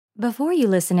Before you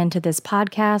listen into this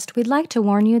podcast, we'd like to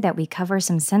warn you that we cover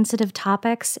some sensitive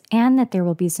topics and that there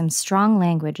will be some strong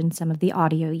language in some of the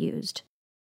audio used.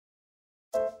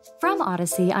 From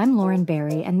Odyssey, I'm Lauren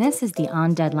Barry, and this is the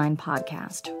On Deadline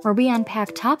podcast, where we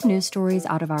unpack top news stories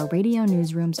out of our radio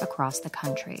newsrooms across the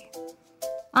country.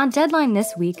 On Deadline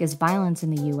this week is violence in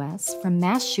the U.S., from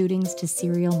mass shootings to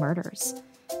serial murders.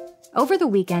 Over the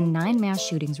weekend, 9 mass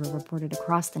shootings were reported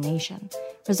across the nation,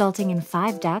 resulting in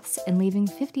 5 deaths and leaving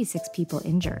 56 people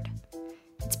injured.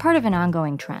 It's part of an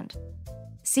ongoing trend.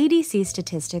 CDC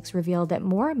statistics revealed that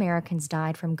more Americans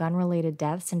died from gun-related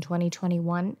deaths in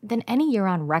 2021 than any year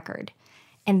on record,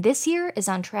 and this year is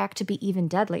on track to be even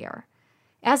deadlier.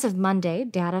 As of Monday,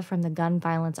 data from the Gun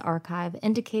Violence Archive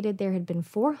indicated there had been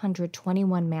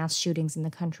 421 mass shootings in the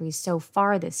country so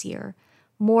far this year,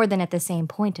 more than at the same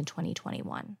point in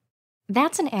 2021.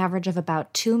 That's an average of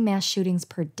about 2 mass shootings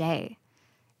per day.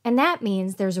 And that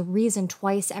means there's a reason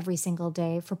twice every single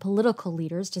day for political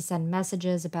leaders to send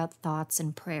messages about thoughts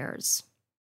and prayers.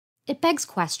 It begs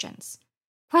questions.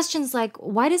 Questions like,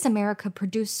 why does America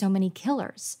produce so many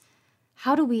killers?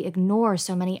 How do we ignore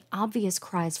so many obvious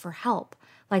cries for help,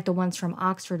 like the ones from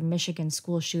Oxford, Michigan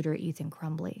school shooter Ethan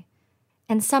Crumbley?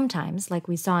 And sometimes, like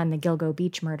we saw in the Gilgo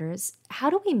Beach murders, how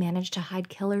do we manage to hide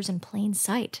killers in plain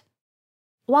sight?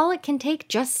 While it can take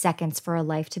just seconds for a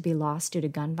life to be lost due to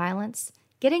gun violence,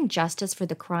 getting justice for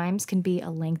the crimes can be a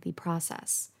lengthy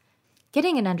process.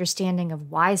 Getting an understanding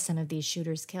of why some of these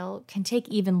shooters kill can take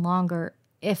even longer,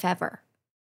 if ever.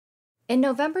 In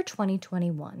November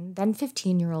 2021, then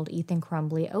 15-year-old Ethan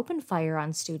Crumbley opened fire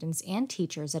on students and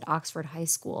teachers at Oxford High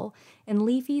School in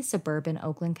leafy suburban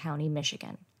Oakland County,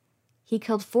 Michigan. He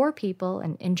killed 4 people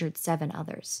and injured 7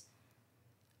 others.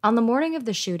 On the morning of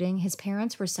the shooting, his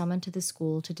parents were summoned to the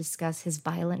school to discuss his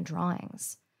violent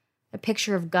drawings. A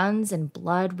picture of guns and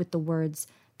blood with the words,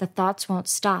 "The thoughts won't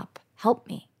stop, help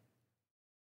me."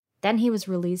 Then he was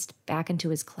released back into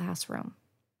his classroom.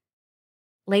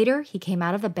 Later, he came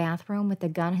out of the bathroom with the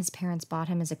gun his parents bought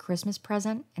him as a Christmas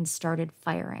present and started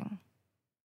firing.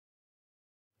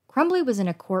 Crumbley was in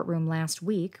a courtroom last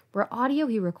week where audio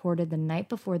he recorded the night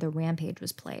before the rampage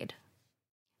was played.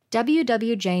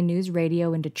 WWJ News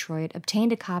Radio in Detroit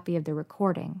obtained a copy of the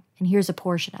recording, and here's a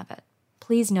portion of it.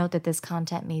 Please note that this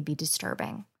content may be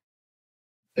disturbing.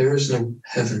 There is no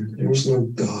heaven. There is no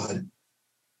God.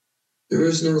 There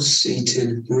is no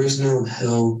Satan. There is no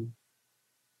hell.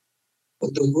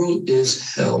 But the world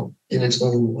is hell in its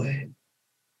own way.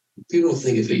 People don't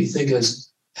think of it. You think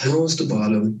as hell is the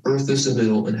bottom, earth is the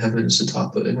middle, and heaven is the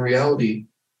top. But in reality,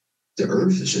 the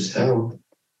earth is just hell.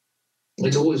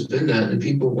 It's always been that, and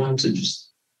people want to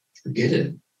just forget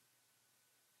it.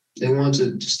 They want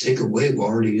to just take away what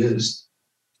already is.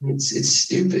 It's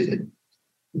stupid.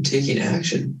 Taking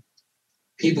action.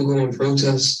 People go and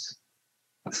protest,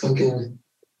 fucking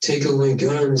take away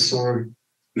guns or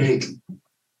make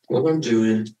what I'm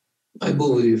doing. I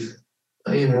believe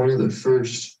I am one of the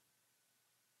first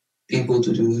people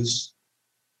to do this.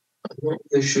 I'm not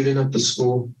really shooting up the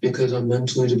school because I'm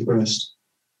mentally depressed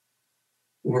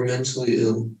or mentally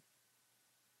ill.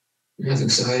 I have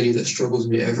anxiety that struggles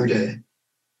me every day.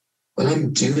 But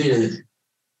I'm doing it.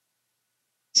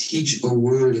 Teach a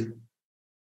word.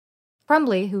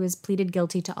 Crumbley, who has pleaded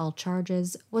guilty to all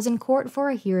charges, was in court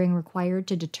for a hearing required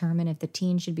to determine if the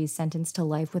teen should be sentenced to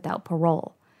life without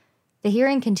parole. The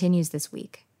hearing continues this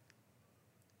week.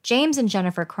 James and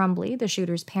Jennifer Crumbley, the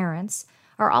shooter's parents,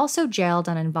 are also jailed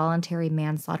on involuntary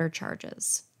manslaughter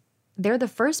charges. They're the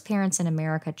first parents in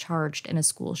America charged in a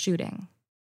school shooting.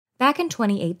 Back in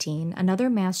 2018, another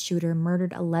mass shooter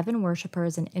murdered 11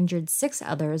 worshipers and injured 6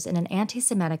 others in an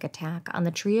anti-Semitic attack on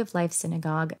the Tree of Life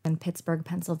Synagogue in Pittsburgh,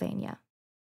 Pennsylvania.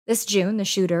 This June, the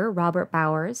shooter, Robert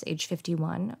Bowers, age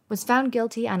 51, was found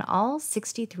guilty on all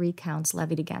 63 counts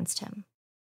levied against him.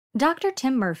 Dr.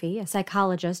 Tim Murphy, a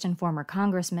psychologist and former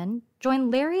congressman,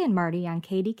 joined Larry and Marty on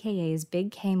KDKA's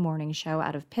Big K morning show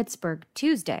out of Pittsburgh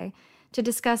Tuesday to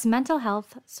discuss mental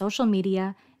health, social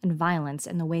media, and violence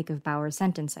in the wake of Bowers'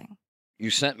 sentencing. You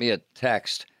sent me a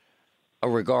text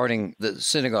regarding the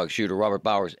synagogue shooter, Robert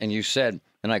Bowers, and you said,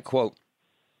 and I quote,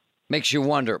 "Makes you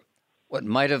wonder what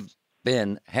might have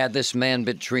been had this man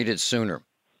been treated sooner,"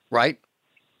 right?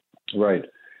 Right.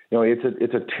 You know,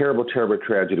 it's a terrible, terrible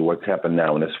tragedy what's happened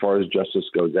now. And as far as justice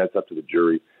goes, that's up to the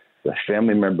jury. The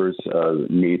family members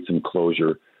need some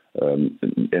closure.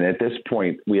 And at this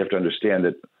point, we have to understand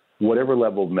that whatever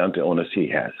level of mental illness he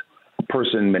has, a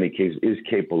person in many cases is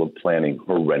capable of planning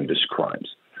horrendous crimes.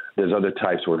 There's other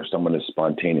types where someone is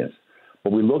spontaneous.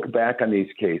 But we look back on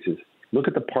these cases, look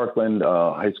at the Parkland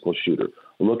high school shooter,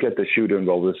 look at the shooter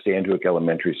involved with Stanhook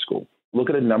Elementary School. Look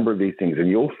at a number of these things, and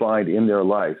you'll find in their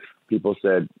life, people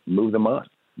said, move them on.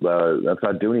 That's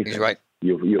not doing anything. He's right.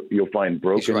 You'll find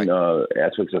broken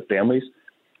aspects of families.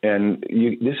 And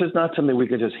this is not something we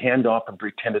can just hand off and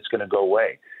pretend it's going to go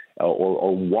away,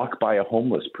 or walk by a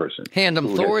homeless person. Hand them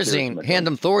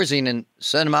Thorazine and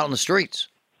send them out on the streets.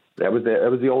 That was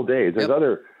the old days. There's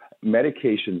other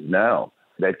medications now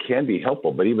that can be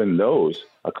helpful, but even those,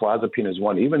 clozapine is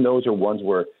one. Even those are ones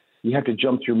where you have to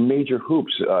jump through major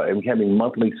hoops and having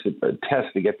monthly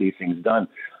tests to get these things done.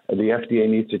 The FDA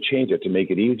needs to change it to make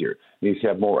it easier. It needs to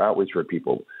have more outreach for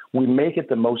people. We make it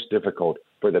the most difficult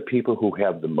for the people who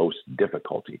have the most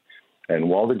difficulty. And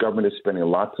while the government is spending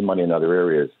lots of money in other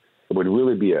areas, it would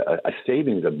really be a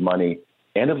savings of money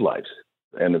and of lives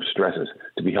and of stresses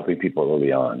to be helping people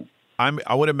early on.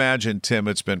 I would imagine, Tim,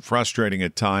 it's been frustrating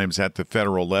at times at the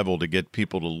federal level to get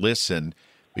people to listen,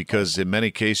 because in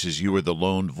many cases you were the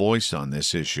lone voice on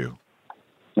this issue.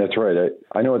 That's right.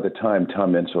 I know at the time,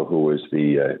 Tom Insel, who was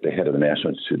the head of the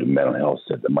National Institute of Mental Health,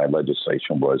 said that my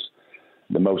legislation was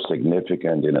the most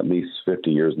significant in at least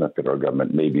 50 years in the federal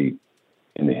government, maybe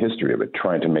in the history of it,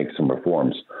 trying to make some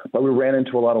reforms. But we ran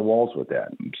into a lot of walls with that.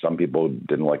 Some people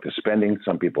didn't like the spending.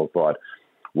 Some people thought,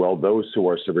 well, those who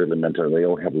are severely mentally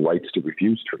ill have rights to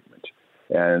refuse treatment.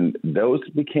 And those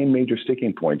became major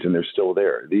sticking points, and they're still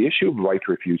there. The issue of right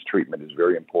to refuse treatment is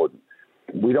very important.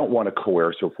 We don't want to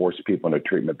coerce or force people into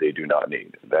treatment they do not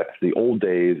need. That's the old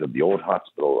days of the old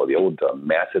hospital or the old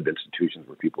massive institutions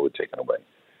where people were taken away.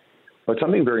 But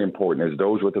something very important is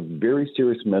those with a very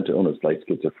serious mental illness like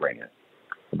schizophrenia.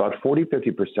 About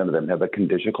 40-50% of them have a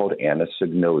condition called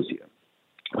anosognosia,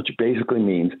 which basically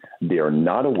means they are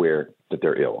not aware that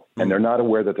they're ill, and they're not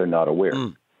aware that they're not aware.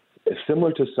 It's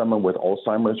similar to someone with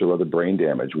Alzheimer's or other brain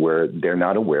damage where they're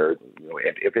not aware.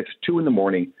 If it's 2 a.m.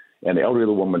 and the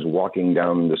elderly woman's walking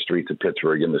down the streets of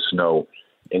Pittsburgh in the snow,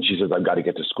 and she says, I've got to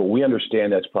get to school, we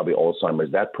understand that's probably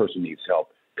Alzheimer's. That person needs help.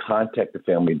 Contact the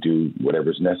family, do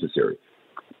whatever's necessary.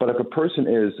 But if a person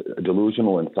is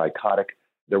delusional and psychotic,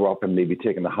 they're often maybe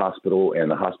taken to the hospital, and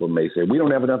the hospital may say, we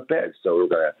don't have enough beds, so we're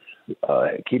going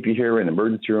to keep you here in the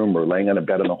emergency room or laying on a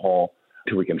bed in the hall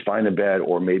till we can find a bed,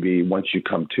 or maybe once you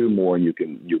come to more and you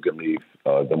can leave,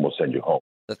 then we'll send you home.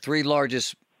 The 3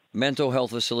 largest mental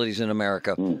health facilities in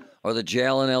America are the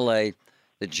jail in L.A.,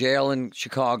 the jail in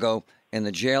Chicago, and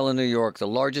the jail in New York. The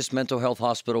largest mental health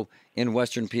hospital in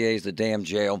Western PA is the damn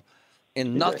jail.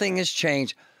 And nothing has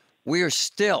changed. We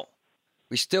still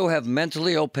have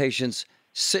mentally ill patients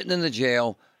sitting in the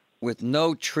jail with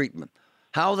no treatment.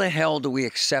 How the hell do we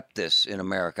accept this in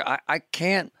America? I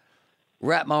can't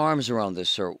wrap my arms around this,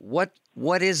 sir. What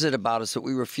is it about us that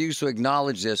we refuse to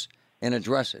acknowledge this and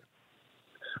address it?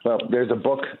 Well, there's a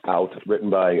book out written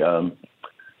by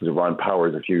Ron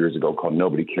Powers a few years ago called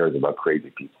Nobody Cares About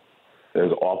Crazy People.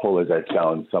 As awful as I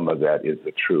sound, some of that is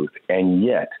the truth. And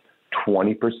yet,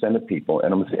 20% of people,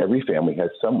 and almost every family has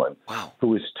someone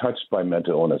who is touched by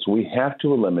mental illness. We have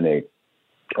to eliminate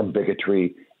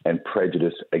bigotry and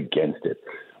prejudice against it.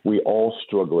 We all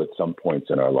struggle at some points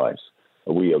in our lives.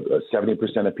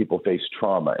 70% of people face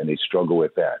trauma, and they struggle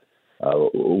with that.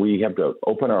 We have to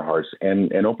open our hearts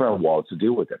and open our wallets to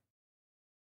deal with it.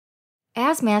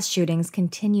 As mass shootings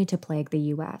continue to plague the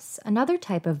U.S., another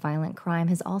type of violent crime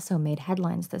has also made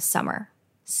headlines this summer: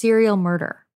 serial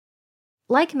murder.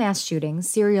 Like mass shootings,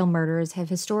 serial murders have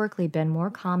historically been more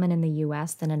common in the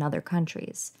U.S. than in other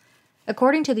countries.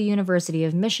 According to the University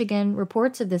of Michigan,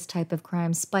 reports of this type of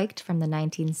crime spiked from the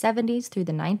 1970s through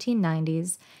the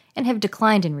 1990s and have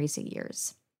declined in recent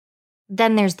years.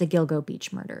 Then there's the Gilgo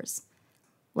Beach murders.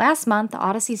 Last month,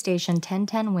 Odyssey station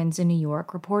 1010 Winds in New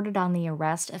York reported on the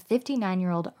arrest of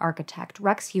 59-year-old architect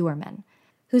Rex Heuermann,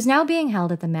 who's now being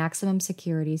held at the maximum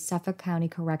security Suffolk County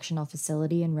Correctional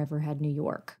Facility in Riverhead, New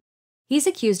York. He's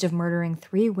accused of murdering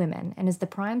 3 women and is the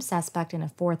prime suspect in a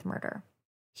 4th murder.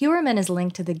 Heuermann is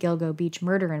linked to the Gilgo Beach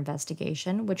murder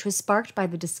investigation, which was sparked by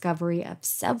the discovery of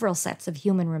several sets of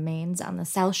human remains on the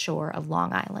south shore of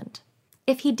Long Island.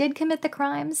 If he did commit the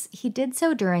crimes, he did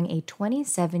so during a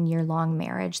 27-year-long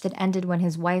marriage that ended when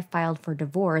his wife filed for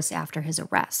divorce after his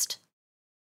arrest.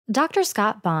 Dr.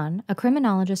 Scott Bond, a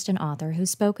criminologist and author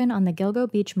who's spoken on the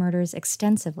Gilgo Beach murders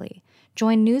extensively,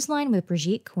 joined Newsline with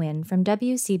Brigitte Quinn from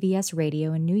WCBS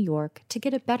Radio in New York to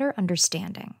get a better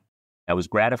understanding. I was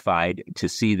gratified to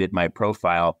see that my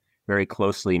profile very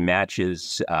closely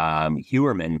matches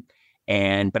Heuermann,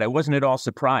 but I wasn't at all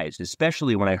surprised,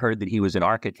 especially when I heard that he was an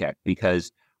architect,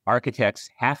 because architects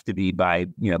have to be, by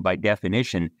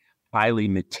definition, highly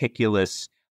meticulous,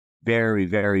 very,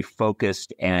 very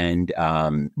focused and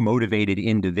motivated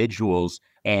individuals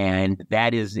And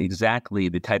that is exactly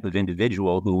the type of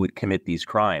individual who would commit these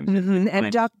crimes. Mm-hmm.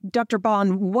 And Dr.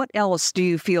 Bond, what else do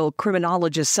you feel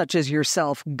criminologists such as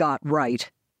yourself got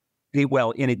right? Well,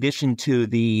 in addition to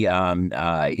the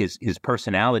his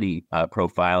personality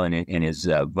profile and his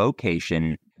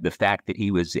vocation, the fact that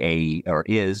he was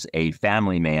is a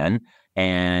family man,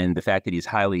 and the fact that he's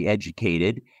highly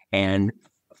educated and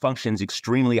functions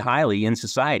extremely highly in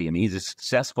society. I mean, he's a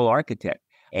successful architect.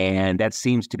 And that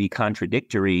seems to be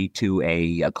contradictory to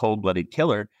a cold-blooded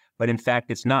killer, but in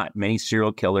fact, it's not. Many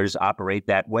serial killers operate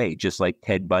that way, just like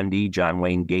Ted Bundy, John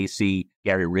Wayne Gacy,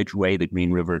 Gary Ridgway, the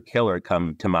Green River Killer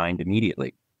come to mind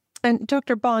immediately. And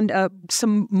Dr. Bond,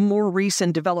 some more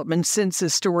recent developments since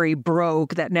the story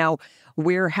broke that now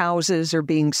warehouses are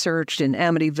being searched in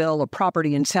Amityville, a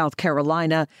property in South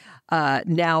Carolina.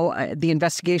 Now the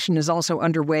investigation is also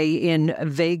underway in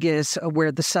Vegas,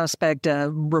 where the suspect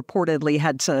reportedly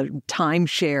had some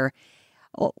timeshare.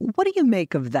 What do you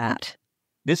make of that?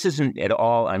 This isn't at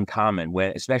all uncommon,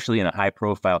 especially in a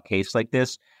high-profile case like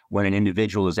this. When an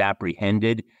individual is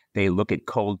apprehended, they look at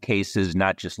cold cases,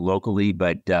 not just locally,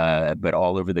 but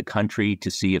all over the country to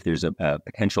see if there's a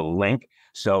potential link.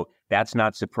 So that's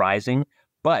not surprising.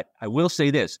 But I will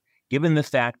say this, given the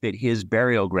fact that his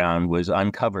burial ground was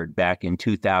uncovered back in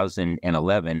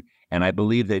 2011, and I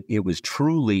believe that it was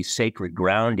truly sacred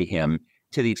ground to him,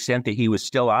 to the extent that he was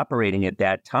still operating at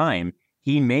that time,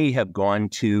 he may have gone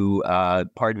to,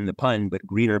 pardon the pun, but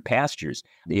greener pastures.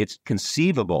 It's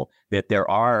conceivable that there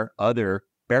are other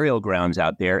burial grounds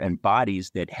out there and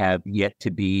bodies that have yet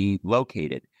to be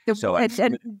located. So,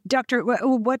 and Doctor,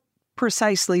 what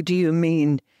precisely do you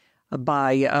mean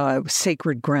by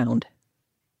sacred ground?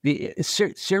 The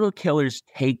serial killers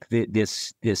take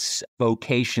this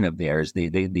vocation of theirs,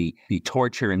 the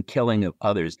torture and killing of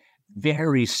others,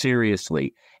 very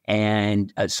seriously.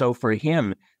 And so for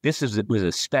him, this was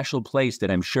a special place that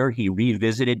I'm sure he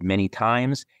revisited many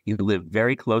times. He lived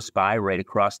very close by, right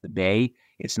across the bay.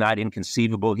 It's not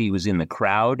inconceivable he was in the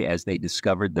crowd as they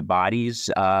discovered the bodies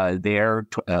there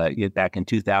back in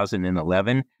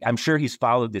 2011. I'm sure he's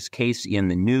followed this case in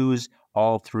the news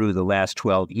all through the last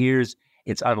 12 years.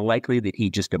 It's unlikely that he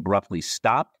just abruptly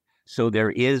stopped. So there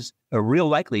is a real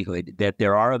likelihood that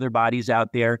there are other bodies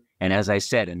out there. And as I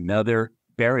said, another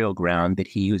burial ground that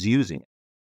he was using.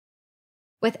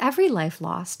 With every life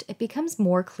lost, it becomes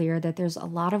more clear that there's a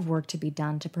lot of work to be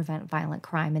done to prevent violent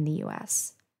crime in the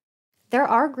U.S. There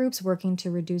are groups working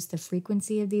to reduce the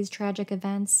frequency of these tragic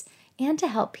events and to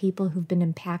help people who've been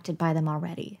impacted by them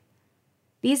already.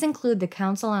 These include the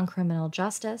Council on Criminal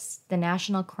Justice, the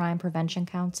National Crime Prevention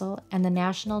Council, and the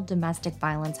National Domestic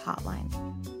Violence Hotline.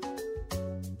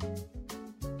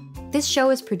 This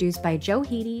show is produced by Joe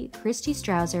Hiti, Christy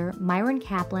Strawser, Myron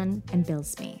Kaplan, and Bill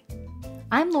Smee.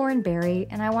 I'm Lauren Barry,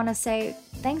 and I want to say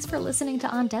thanks for listening to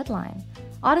On Deadline,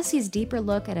 Odyssey's deeper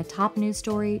look at a top news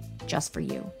story just for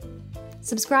you.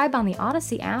 Subscribe on the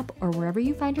Odyssey app or wherever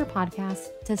you find your podcasts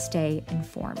to stay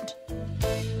informed.